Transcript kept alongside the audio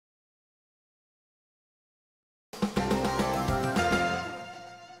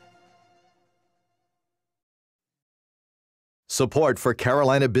Support for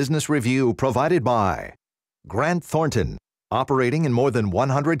Carolina Business Review provided by Grant Thornton. Operating in more than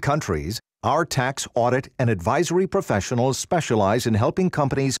 100 countries, our tax, audit, and advisory professionals specialize in helping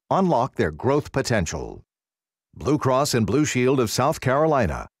companies unlock their growth potential. Blue Cross and Blue Shield of South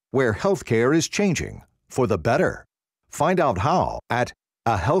Carolina, where healthcare is changing for the better. Find out how at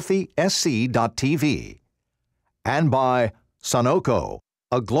ahealthysc.tv. And by Sunoco,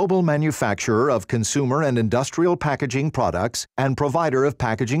 a global manufacturer of consumer and industrial packaging products and provider of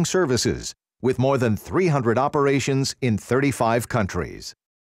packaging services, with more than 300 operations in 35 countries.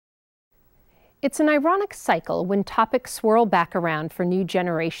 It's an ironic cycle when topics swirl back around for new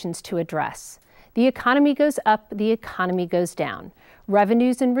generations to address. The economy goes up, the economy goes down.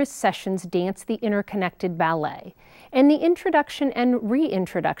 Revenues and recessions dance the interconnected ballet. And the introduction and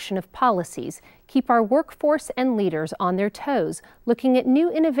reintroduction of policies keep our workforce and leaders on their toes, looking at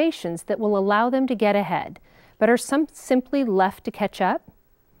new innovations that will allow them to get ahead. But are some simply left to catch up?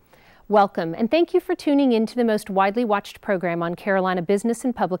 Welcome, and thank you for tuning in to the most widely watched program on Carolina business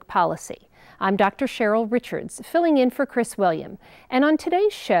and public policy. I'm Dr. Cheryl Richards, filling in for Chris William. And on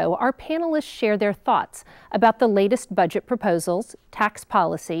today's show, our panelists share their thoughts about the latest budget proposals, tax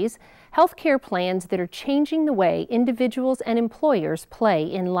policies, healthcare plans that are changing the way individuals and employers play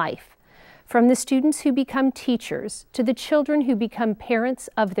in life. From the students who become teachers to the children who become parents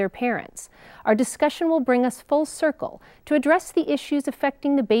of their parents, our discussion will bring us full circle to address the issues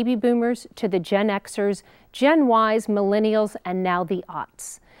affecting the baby boomers to the Gen Xers, Gen Ys, millennials, and now the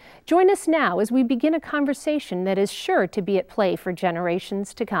aughts. Join us now as we begin a conversation that is sure to be at play for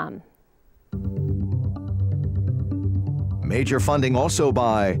generations to come. Major funding also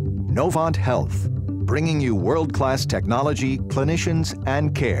by Novant Health, bringing you world-class technology, clinicians,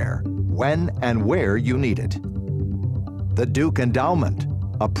 and care when and where you need it. The Duke Endowment,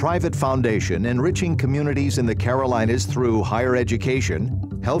 a private foundation enriching communities in the Carolinas through higher education,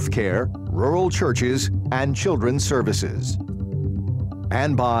 healthcare, rural churches, and children's services.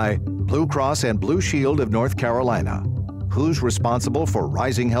 And by Blue Cross and Blue Shield of North Carolina. Who's responsible for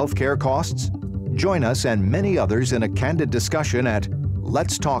rising healthcare costs? Join us and many others in a candid discussion at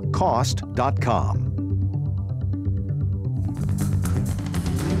letstalkcost.com.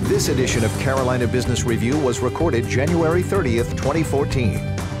 This edition of Carolina Business Review was recorded January 30th, 2014.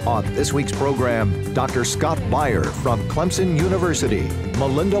 On this week's program, Dr. Scott Beyer from Clemson University,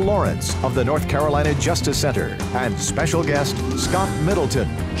 Melinda Lawrence of the North Carolina Justice Center, and special guest Scott Middleton,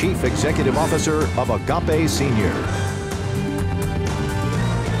 Chief Executive Officer of Agape Senior.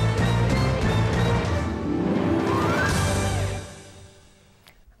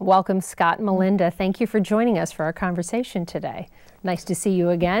 Welcome, Scott and Melinda. Thank you for joining us for our conversation today. Nice to see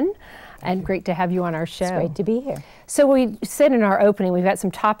you again, and great to have you on our show. It's great to be here. So we said in our opening, we've got some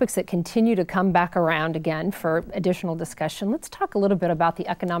topics that continue to come back around again for additional discussion. Let's talk a little bit about the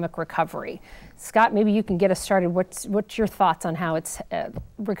economic recovery. Scott, maybe you can get us started. What's your thoughts on how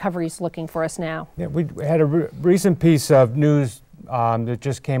recovery is looking for us now? Yeah, we had a recent piece of news that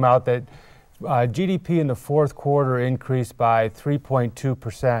just came out that GDP in the fourth quarter increased by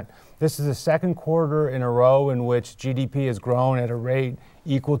 3.2%. This is the second quarter in a row in which GDP has grown at a rate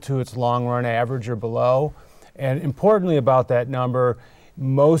equal to its long-run average or below. And importantly about that number,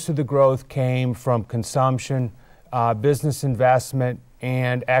 most of the growth came from consumption, business investment,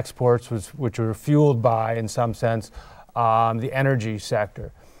 and exports, which were fueled by, in some sense, the energy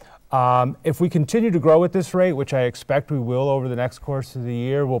sector. If we continue to grow at this rate, which I expect we will over the next course of the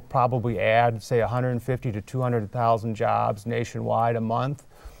year, we'll probably add, say, 150 to 200,000 jobs nationwide a month,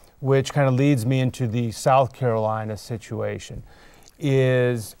 which kind of leads me into the South Carolina situation.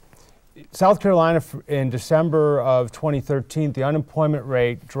 South Carolina in December of 2013, the unemployment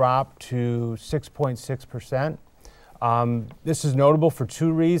rate dropped to 6.6%. This is notable for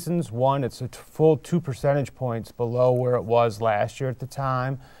two reasons. One, it's a full 2 percentage points below where it was last year at the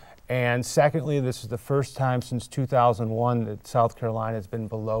time. And secondly, this is the first time since 2001 that South Carolina has been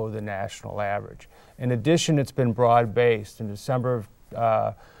below the national average. In addition, it's been broad-based. In December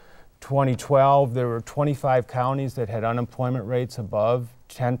of 2012, there were 25 counties that had unemployment rates above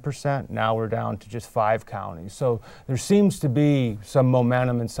 10%. Now we're down to just 5 counties. So there seems to be some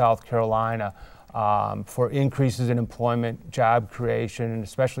momentum in South Carolina for increases in employment, job creation, and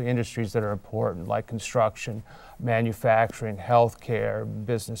especially industries that are important like construction, manufacturing, healthcare,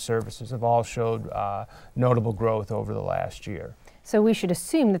 business services have all showed notable growth over the last year. So we should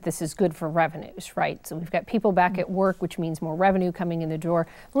assume that this is good for revenues, right? So we've got people back at work, which means more revenue coming in the door.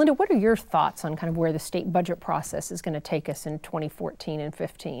 Melinda, what are your thoughts on kind of where the state budget process is going to take us in 2014 and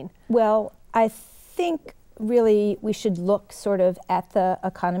 15? Well, I think really we should look sort of at the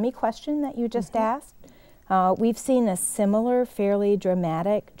economy question that you just asked. We've seen a similar, fairly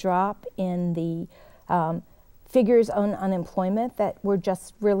dramatic drop in the figures on unemployment that were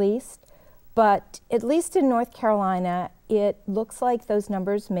just released. But at least in North Carolina, it looks like those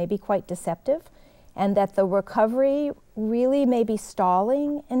numbers may be quite deceptive, and that the recovery really may be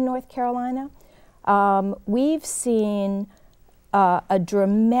stalling in North Carolina. We've seen a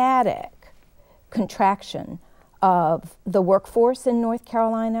dramatic contraction of the workforce in North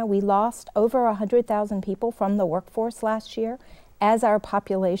Carolina. We lost over 100,000 people from the workforce last year as our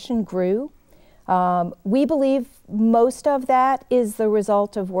population grew. We believe most of that is the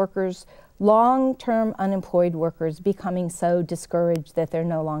result of workers, long-term unemployed workers, becoming so discouraged that they're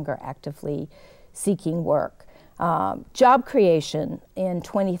no longer actively seeking work. Job creation in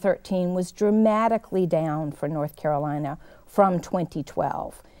 2013 was dramatically down for North Carolina from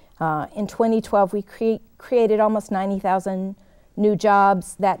 2012. In 2012, we created almost 90,000 new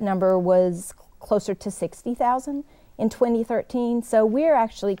jobs. That number was closer to 60,000 in 2013. So we're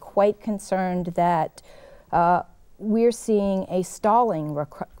actually quite concerned that we're seeing a stalling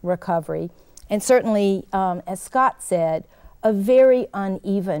recovery. And certainly, as Scott said, a very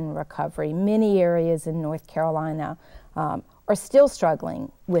uneven recovery. Many areas in North Carolina are still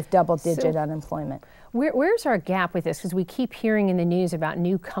struggling with double-digit unemployment. Where's our gap with this? Because we keep hearing in the news about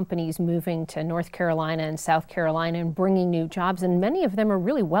new companies moving to North Carolina and South Carolina and bringing new jobs, and many of them are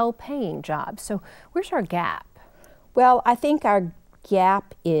really well-paying jobs. So where's our gap? Well, I think our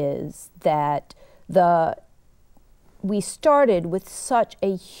gap is that we started with such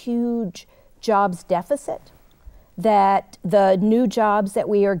a huge jobs deficit that the new jobs that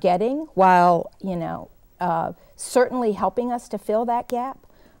we are getting, while certainly helping us to fill that gap,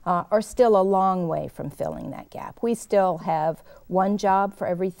 are still a long way from filling that gap. We still have one job for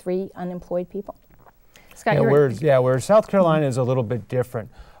every 3 unemployed people. Scott, where South Carolina is a little bit different.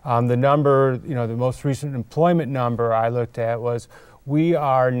 The number, the most recent employment number I looked at was we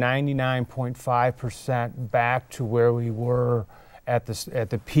are 99.5% back to where we were at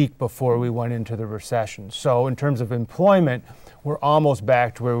the peak before we went into the recession. So in terms of employment, we're almost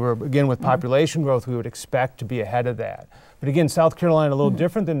back to where we were. Again, with population growth, we would expect to be ahead of that. But again, South Carolina, a little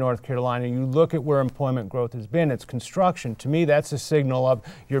different than North Carolina. You look at where employment growth has been, it's construction. To me, that's a signal of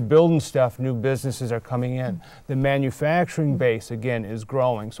you're building stuff, new businesses are coming in. The manufacturing base, again, is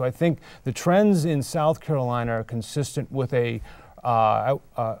growing. So I think the trends in South Carolina are consistent with a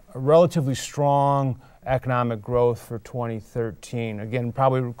relatively strong economic growth for 2013. Again,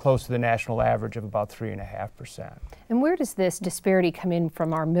 probably close to the national average of about 3.5%. And where does this disparity come in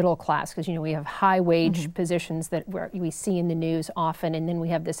from our middle class? Because we have high wage positions that we see in the news often, and then we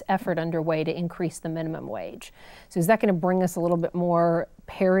have this effort underway to increase the minimum wage. So is that going to bring us a little bit more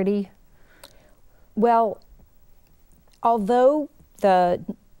parity? Well, although the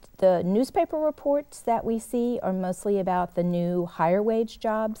newspaper reports that we see are mostly about the new higher wage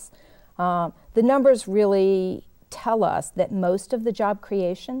jobs, the numbers really tell us that most of the job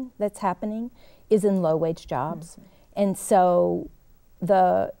creation that's happening is in low-wage jobs. And so,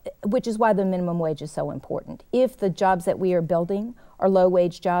 which is why the minimum wage is so important. If the jobs that we are building are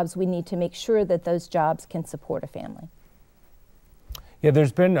low-wage jobs, we need to make sure that those jobs can support a family. Yeah,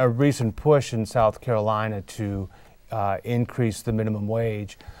 there's been a recent push in South Carolina to increase the minimum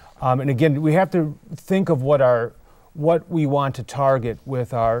wage. And again, we have to think of what we want to target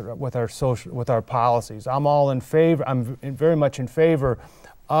with our policies. I'm very much in favor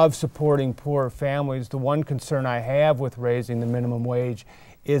of supporting poor families. The one concern I have with raising the minimum wage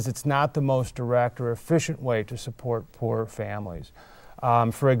is it's not the most direct or efficient way to support poor families.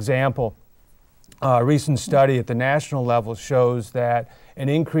 For example, a recent study at the national level shows that an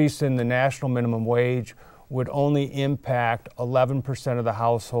increase in the national minimum wage would only impact 11% of the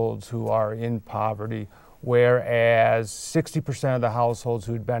households who are in poverty, whereas 60% of the households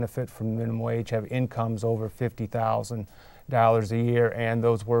who would benefit from minimum wage have incomes over $50,000 a year, and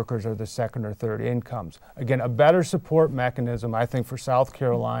those workers are the second or third incomes. Again, a better support mechanism, I think, for South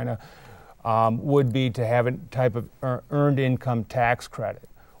Carolina would be to have a type of earned income tax credit,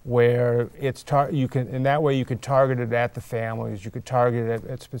 where in that way you could target it at the families, you could target it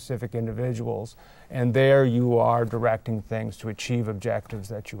at specific individuals, and there you are directing things to achieve objectives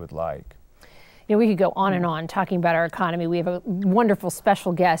that you would like. We could go on and on talking about our economy. We have a wonderful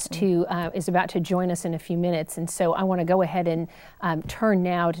special guest who is about to join us in a few minutes. And so I want to go ahead and turn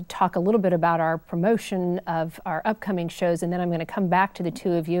now to talk a little bit about our promotion of our upcoming shows. And then I'm going to come back to the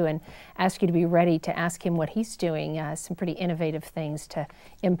two of you and ask you to be ready to ask him what he's doing, some pretty innovative things to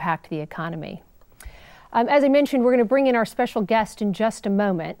impact the economy. As I mentioned, we're going to bring in our special guest in just a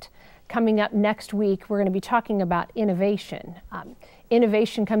moment. coming up next week, we're going to be talking about innovation.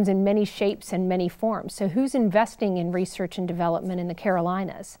 Innovation comes in many shapes and many forms. So who's investing in research and development in the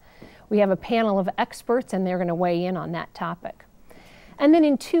Carolinas? We have a panel of experts, and they're going to weigh in on that topic. And then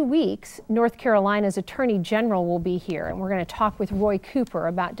in 2 weeks, North Carolina's Attorney General will be here, and we're going to talk with Roy Cooper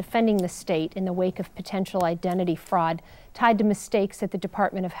about defending the state in the wake of potential identity fraud tied to mistakes at the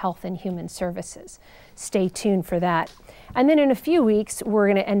Department of Health and Human Services. Stay tuned for that. And then in a few weeks, we're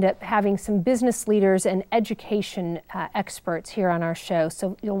going to end up having some business leaders and education experts here on our show,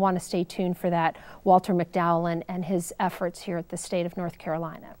 so you'll want to stay tuned for that. Walter McDowell and his efforts here at the state of North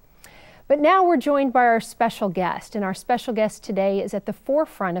Carolina. But now we're joined by our special guest, and our special guest today is at the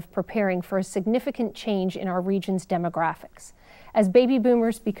forefront of preparing for a significant change in our region's demographics. As baby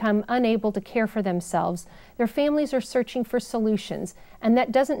boomers become unable to care for themselves, their families are searching for solutions, and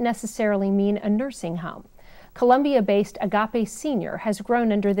that doesn't necessarily mean a nursing home. Columbia-based Agape Senior has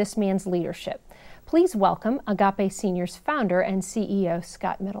grown under this man's leadership. Please welcome Agape Senior's founder and CEO,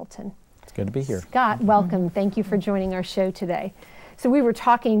 Scott Middleton. It's good to be here. Scott, welcome. Thank you for joining our show today. So we were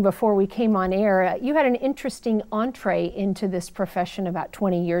talking before we came on air. You had an interesting entree into this profession about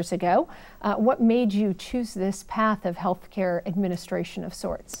 20 years ago. What made you choose this path of healthcare administration of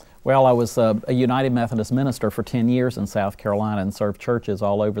sorts? Well, I was a United Methodist minister for 10 years in South Carolina and served churches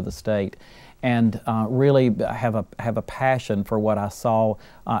all over the state, and really have a passion for what I saw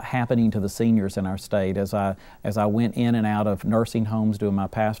happening to the seniors in our state as I went in and out of nursing homes doing my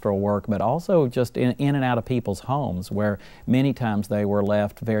pastoral work, but also just in and out of people's homes where many times they were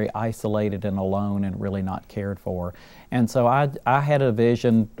left very isolated and alone and really not cared for. And so I had a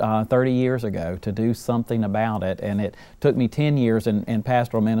vision 30 years ago to do something about it, and it took me 10 years in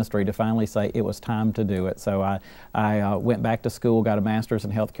pastoral ministry to finally say it was time to do it. So I went back to school, got a master's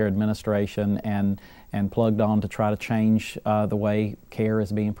in healthcare administration, and plugged on to try to change the way care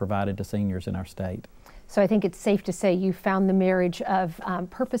is being provided to seniors in our state. So I think it's safe to say you found the marriage of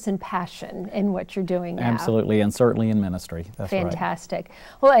purpose and passion in what you're doing now. Absolutely, and certainly in ministry. That's fantastic.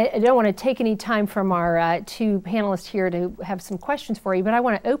 Right. Well, I don't want to take any time from our two panelists here to have some questions for you, but I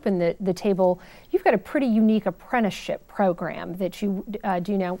want to open the table. You've got a pretty unique apprenticeship program that you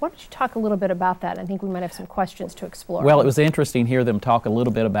do now. Why don't you talk a little bit about that? I think we might have some questions to explore. Well, it was interesting to hear them talk a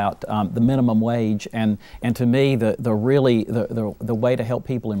little bit about the minimum wage, and to me, the way to help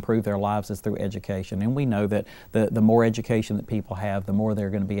people improve their lives is through education. And we know that the more education that people have, the more they're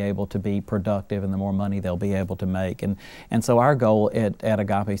going to be able to be productive and the more money they'll be able to make. And so our goal at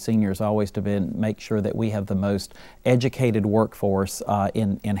Agape Senior is always to make sure that we have the most educated workforce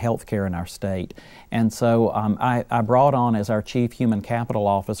in healthcare in our state. And so I brought on as our Chief Human Capital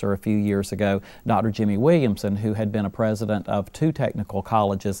Officer a few years ago Dr. Jimmy Williamson, who had been a president of 2 technical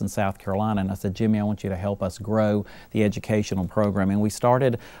colleges in South Carolina. And I said, Jimmy, I want you to help us grow the educational program. And we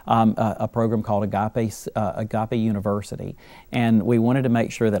started a program called Agape University, and we wanted to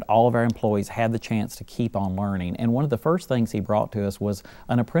make sure that all of our employees had the chance to keep on learning. And one of the first things he brought to us was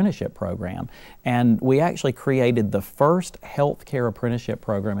an apprenticeship program, and we actually created the first healthcare apprenticeship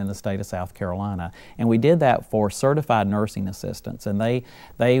program in the state of South Carolina. And we did that for certified nursing assistants, and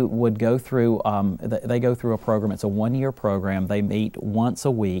they would go through a program. It's a 1-year program. They meet once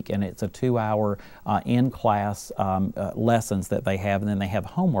a week, and it's a 2-hour in-class lessons that they have, and then they have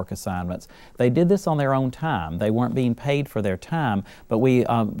homework assignments. They did this on their own time. They weren't being paid for their time, but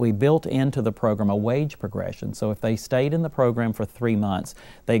we built into the program a wage progression. So if they stayed in the program for 3 months,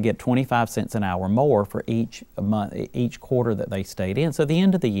 they get 25 cents an hour more for each month, each quarter that they stayed in. So at the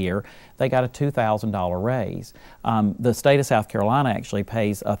end of the year, they got a $2,000 raise. The state of South Carolina actually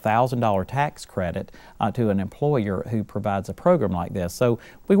pays a $1,000 tax credit to an employer who provides a program like this. So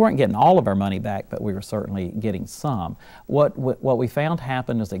we weren't getting all of our money back, but we were certainly getting some. What we found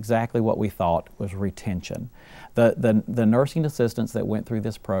happened is exactly what we thought was retention. The nursing assistants that went through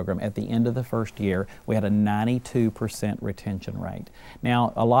this program, at the end of the first year, we had a 92% retention rate.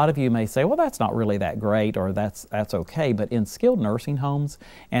 Now, a lot of you may say, well, that's not really that great, or that's okay, but in skilled nursing homes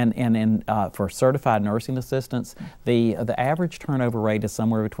and for certified nursing assistants, the average turnover rate is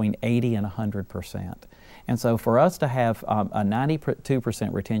somewhere between 80 and 100%. And so for us to have a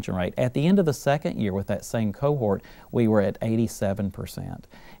 92% retention rate, at the end of the second year with that same cohort, we were at 87%.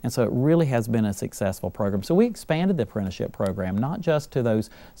 And so it really has been a successful program. So we expanded the apprenticeship program, not just to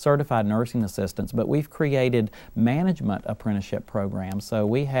those certified nursing assistants, but we've created management apprenticeship programs. So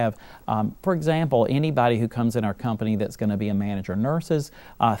we have, for example, anybody who comes in our company that's going to be a manager, nurses,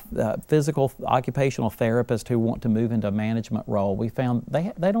 physical, occupational therapists who want to move into a management role, we found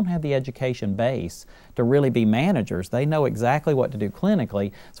they don't have the education base to really really be managers. They know exactly what to do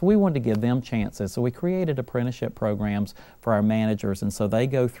clinically, so we wanted to give them chances. So we created apprenticeship programs for our managers, and so they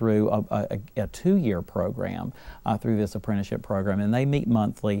go through a 2-year program through this apprenticeship program, and they meet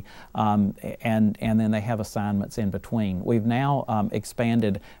monthly, and then they have assignments in between. We've now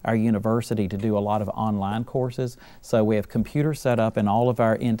expanded our university to do a lot of online courses, so we have computers set up in all of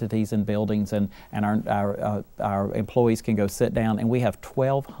our entities and buildings, and our employees can go sit down, and we have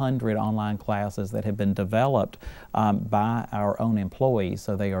 1,200 online classes that have been developed by our own employees,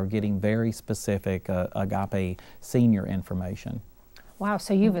 so they are getting very specific Agape senior information. Wow,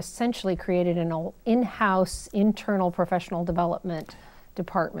 so you've essentially created an in-house internal professional development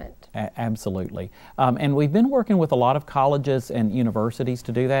department. Absolutely. And we've been working with a lot of colleges and universities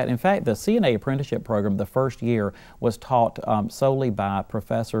to do that. In fact, the CNA apprenticeship program, the first year, was taught solely by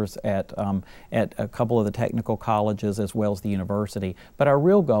professors at a couple of the technical colleges as well as the university. But our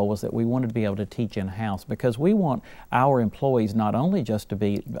real goal was that we wanted to be able to teach in-house, because we want our employees not only just to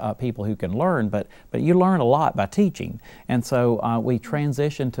be people who can learn, but you learn a lot by teaching. And so we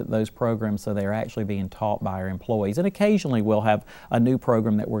transitioned to those programs so they're actually being taught by our employees. And occasionally we'll have a new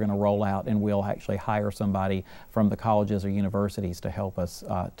program that we're going to roll out, and we'll actually hire somebody from the colleges or universities to help us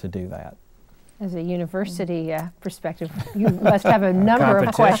to do that. As a university perspective, you must have a number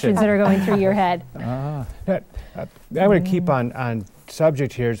of questions that are going through your head. I'm going to keep on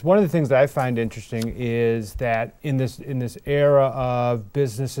subject here. One of the things that I find interesting is that in this era of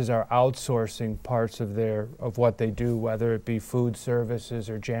businesses are outsourcing parts of what they do, whether it be food services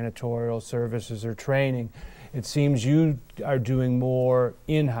or janitorial services or training, it seems you are doing more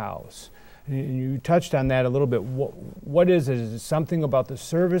in-house. You touched on that a little bit. What is it? Is it something about the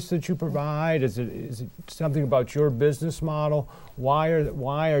service that you provide? Is it something about your business model? Why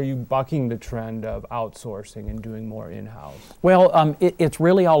are you bucking the trend of outsourcing and doing more in-house? Well, it's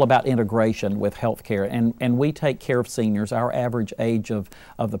really all about integration with healthcare, and we take care of seniors. Our average age of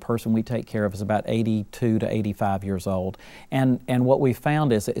the person we take care of is about 82 to 85 years old. And what we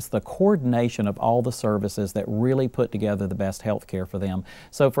found is it's the coordination of all the services that really put together the best healthcare for them.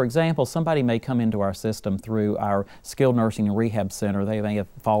 So, for example, somebody may come into our system through our skilled nursing and rehab center. They may have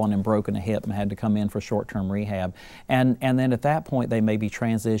fallen and broken a hip and had to come in for short-term rehab. And then at that point, they may be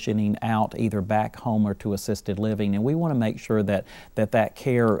transitioning out either back home or to assisted living. And we want to make sure that that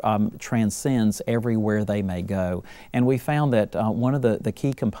care transcends everywhere they may go. And we found that one of the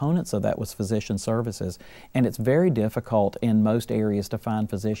key components of that was physician services. And it's very difficult in most areas to find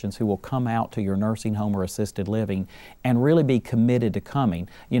physicians who will come out to your nursing home or assisted living and really be committed to coming.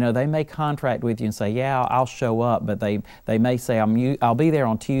 You know, they may contract with you and say, yeah, I'll show up, but they may say, I'll be there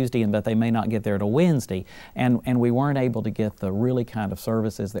on Tuesday, but they may not get there till Wednesday. And we weren't able to get the really kind of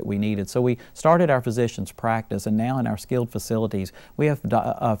services that we needed. So we started our physicians practice, and now in our skilled facilities, we have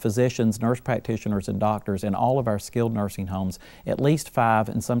physicians, nurse practitioners, and doctors in all of our skilled nursing homes at least 5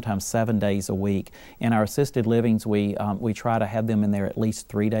 and sometimes 7 days a week. In our assisted livings, we try to have them in there at least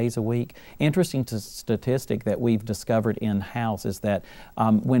 3 days a week. Interesting statistic that we've discovered in-house is that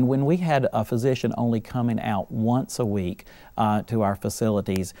when we had a physician only coming out once a week to our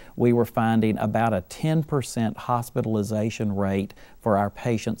facilities, we were finding about a 10% hospitalization rate for our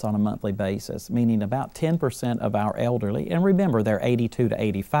patients on a monthly basis, meaning about 10% of our elderly, and remember they're 82 to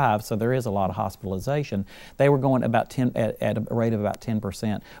 85, so there is a lot of hospitalization, they were going about at a rate of about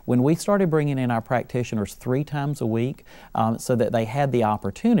 10%. When we started bringing in our practitioners 3 times a week so that they had the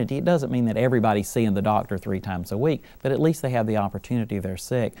opportunity, it doesn't mean that everybody's seeing the doctor 3 times a week, but at least they have the opportunity if they're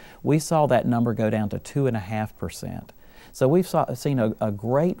sick, we saw that number go down to 2.5%. So we've seen a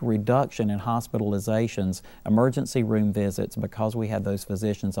great reduction in hospitalizations, emergency room visits, because we had those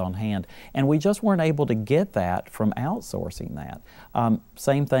physicians on hand. And we just weren't able to get that from outsourcing that.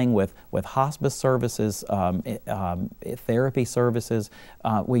 Same thing with hospice services, therapy services.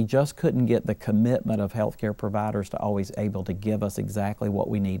 We just couldn't get the commitment of healthcare providers to always able to give us exactly what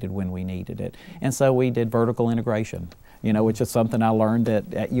we needed when we needed it. And so we did vertical integration, you know, which is something I learned at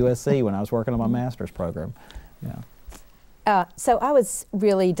USC when I was working on my master's program. Yeah. So I was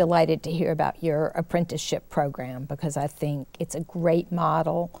really delighted to hear about your apprenticeship program, because I think it's a great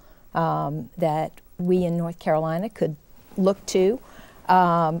model that we in North Carolina could look to.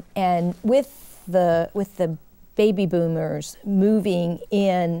 And with the baby boomers moving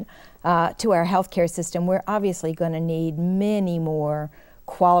in to our healthcare system, we're obviously going to need many more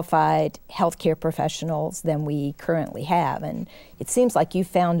qualified healthcare professionals than we currently have. And it seems like you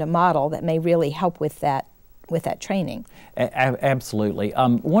found a model that may really help with that with that training. Absolutely.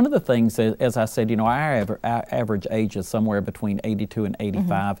 One of the things, as I said, you know, our average age is somewhere between 82 and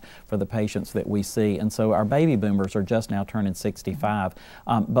 85 for the patients that we see, and so our baby boomers are just now turning 65.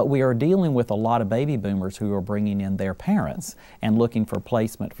 But we are dealing with a lot of baby boomers who are bringing in their parents and looking for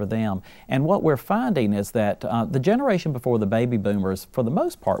placement for them. And what we're finding is that the generation before the baby boomers, for the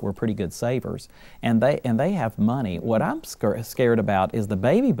most part, were pretty good savers, and they have money. What I'm scared about is the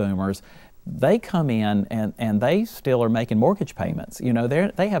baby boomers. They come in and they still are making mortgage payments. You know,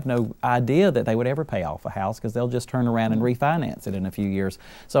 they have no idea that they would ever pay off a house because they'll just turn around and refinance it in a few years.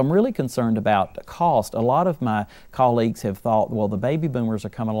 So I'm really concerned about cost. A lot of my colleagues have thought, well, the baby boomers are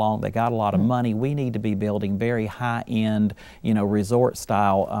coming along, they got a lot of money, we need to be building very high-end, you know,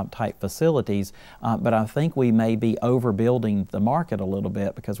 resort-style type facilities. But I think we may be overbuilding the market a little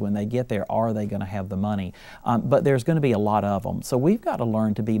bit, because when they get there, are they going to have the money? But there's going to be a lot of them. So we've got to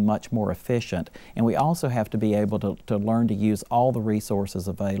learn to be much more efficient. And we also have to be able to learn to use all the resources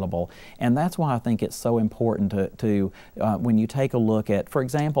available. And that's why I think it's so important to when you take a look at, for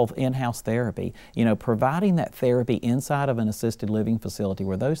example, in-house therapy, you know, providing that therapy inside of an assisted living facility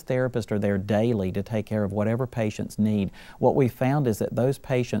where those therapists are there daily to take care of whatever patients need. What we found is that those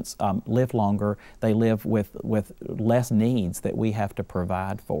patients live longer, they live with less needs that we have to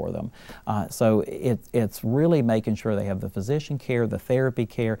provide for them. So it's really making sure they have the physician care, the therapy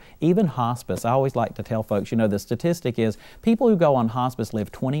care, even hospice. I always like to tell folks, you know, the statistic is people who go on hospice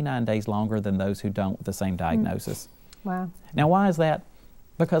live 29 days longer than those who don't with the same diagnosis. Wow. Now, why is that?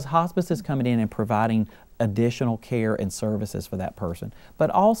 Because hospice is coming in and providing additional care and services for that person, but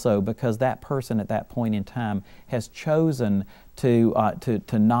also because that person at that point in time has chosen to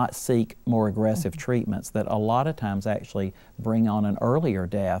not seek more aggressive treatments that a lot of times actually bring on an earlier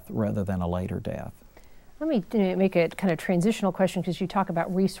death rather than a later death. Let me make a kind of transitional question, because you talk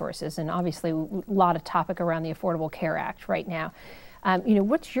about resources, and obviously a lot of topic around the Affordable Care Act right now. You know,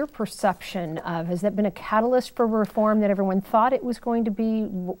 what's your perception of, has that been a catalyst for reform that everyone thought it was going to be?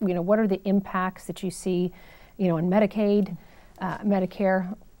 You know, what are the impacts that you see, you know, in Medicaid,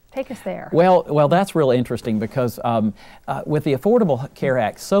 Medicare? Take us there. Well, that's real interesting, because with the Affordable Care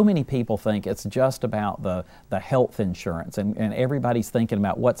Act, so many people think it's just about the health insurance, and everybody's thinking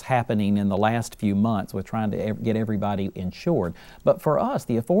about what's happening in the last few months with trying to get everybody insured. But for us,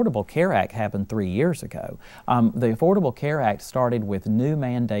 the Affordable Care Act happened 3 years ago. The Affordable Care Act started with new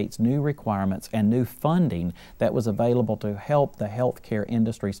mandates, new requirements, and new funding that was available to help the healthcare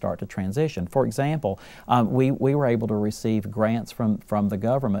industry start to transition. For example, we were able to receive grants from the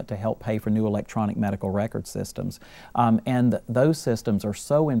government to help pay for new electronic medical record systems. And those systems are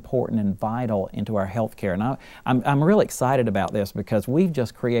so important and vital into our health care. And I'm really excited about this, because we've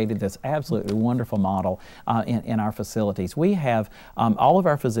just created this absolutely wonderful model in our facilities. We have all of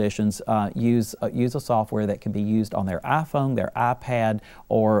our physicians use a software that can be used on their iPhone, their iPad,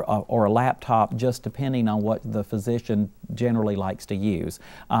 or a laptop, just depending on what the physician generally likes to use.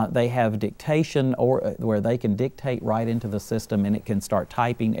 They have dictation, or where they can dictate right into the system and it can start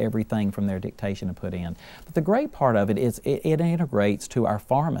typing everything from their dictation to put in. But the great part of it is it integrates to our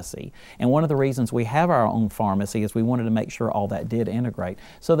pharmacy. And one of the reasons we have our own pharmacy is we wanted to make sure all that did integrate.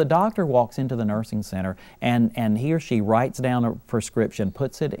 So the doctor walks into the nursing center and he or she writes down a prescription,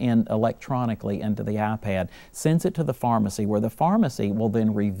 puts it in electronically into the iPad, sends it to the pharmacy, where the pharmacy will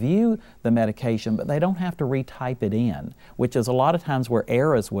then review the medication, but they don't have to retype it in, which is a lot of times where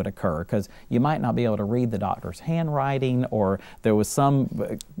errors would occur, because you might not be able to read the doctor's handwriting, or there was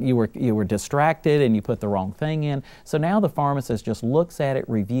you were distracted and you put the wrong thing in. So now the pharmacist just looks at it,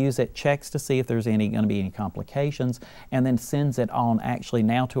 reviews it, checks to see if there's going to be any complications, and then sends it on actually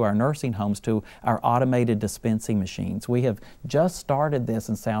now to our nursing homes, to our automated dispensing machines. We have just started this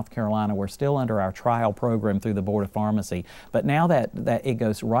in South Carolina. We're still under our trial program through the Board of Pharmacy, but now that it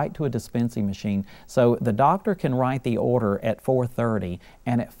goes right to a dispensing machine, so the doctor can write the order at 4:30,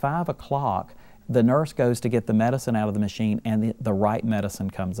 and at 5 o'clock the nurse goes to get the medicine out of the machine, and the right medicine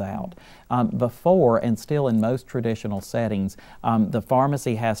comes out. Before, and still in most traditional settings, the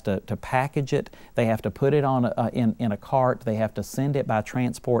pharmacy has to package it, they have to put it on in a cart, they have to send it by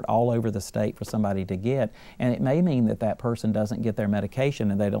transport all over the state for somebody to get, and it may mean that that person doesn't get their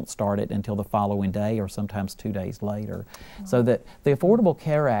medication and they don't start it until the following day, or sometimes 2 days later. So that the Affordable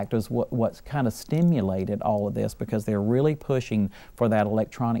Care Act is what's kind of stimulated all of this, because they're really pushing for that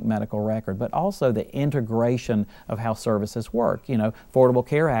electronic medical record, but also also the integration of how services work. You know, Affordable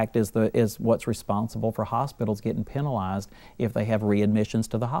Care Act is what's responsible for hospitals getting penalized if they have readmissions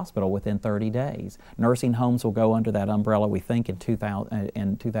to the hospital within 30 days. Nursing homes will go under that umbrella, we think, in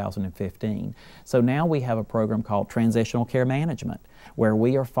 2015. So now we have a program called Transitional Care Management, where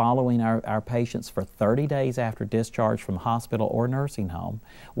we are following our patients for 30 days after discharge from hospital or nursing home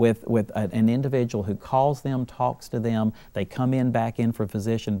with an individual who calls them, talks to them, they come back in for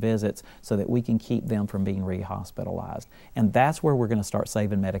physician visits so that we can keep them from being re-hospitalized. And that's where we're going to start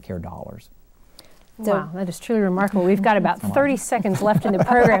saving Medicare dollars. Wow, that is truly remarkable. We've got about 30 seconds left in the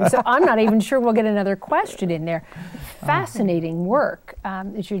program, so I'm not even sure we'll get another question in there. Fascinating work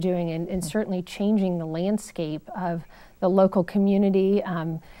that you're doing, and certainly changing the landscape of the local community,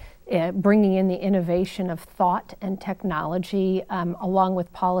 bringing in the innovation of thought and technology along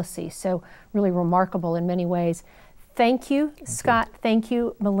with policy. So really remarkable in many ways. Thank you, Scott. Thank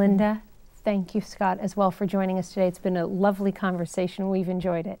you, Melinda. Thank you, Scott, as well, for joining us today. It's been a lovely conversation. We've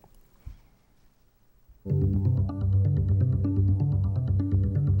enjoyed it.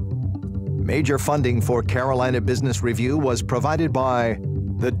 Major funding for Carolina Business Review was provided by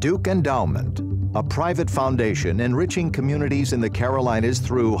the Duke Endowment, a private foundation enriching communities in the Carolinas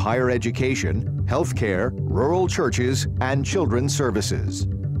through higher education, healthcare, rural churches, and children's services.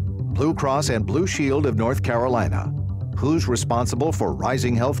 Blue Cross and Blue Shield of North Carolina. Who's responsible for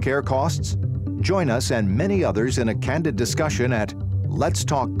rising healthcare costs? Join us and many others in a candid discussion at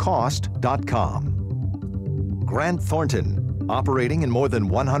letstalkcost.com. Grant Thornton, operating in more than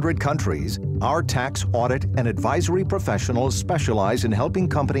 100 countries, our tax, audit, and advisory professionals specialize in helping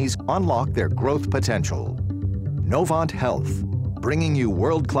companies unlock their growth potential. Novant Health, bringing you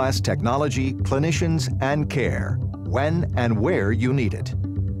world-class technology, clinicians, and care, when and where you need it.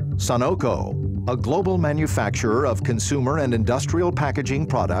 Sunoco, a global manufacturer of consumer and industrial packaging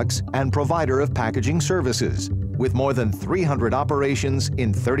products and provider of packaging services, with more than 300 operations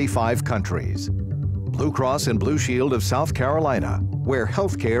in 35 countries. Blue Cross and Blue Shield of South Carolina, where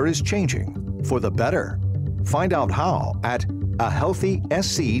healthcare is changing for the better. Find out how at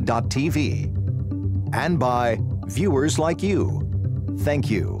ahealthysc.tv. And by viewers like you.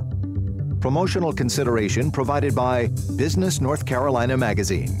 Thank you. Promotional consideration provided by Business North Carolina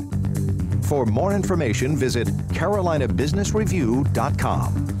Magazine. For more information, visit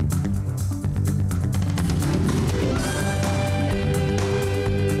carolinabusinessreview.com.